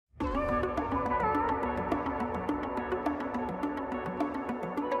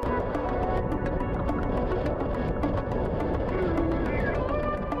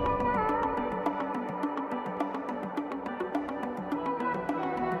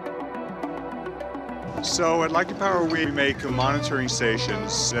So at Lucky Power, we make monitoring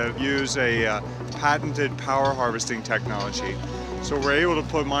stations that use a patented power harvesting technology. So we're able to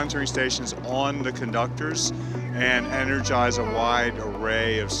put monitoring stations on the conductors and energize a wide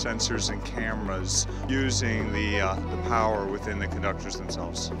array of sensors and cameras using the power within the conductors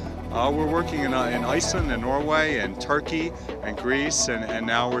themselves. We're working in Iceland and Norway and Turkey and Greece, and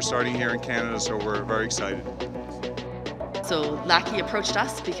now we're starting here in Canada, so we're very excited. So Lackey approached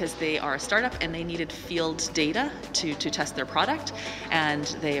us because they are a startup and they needed field data to test their product, and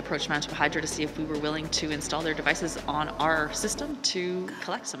they approached Manitoba Hydro to see if we were willing to install their devices on our system to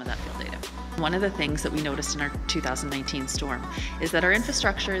collect some of that field data. One of the things that we noticed in our 2019 storm is that our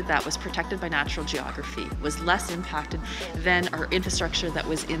infrastructure that was protected by natural geography was less impacted than our infrastructure that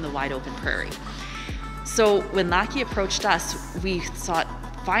was in the wide open prairie. So when Lackey approached us, we thought,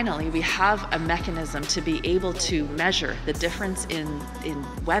 finally, we have a mechanism to be able to measure the difference in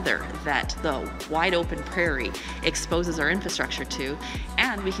weather that the wide open prairie exposes our infrastructure to,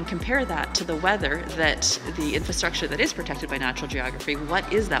 and we can compare that to the weather that the infrastructure that is protected by natural geography.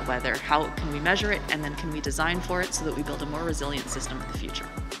 What is that weather? How can we measure it? And then can we design for it so that we build a more resilient system in the future?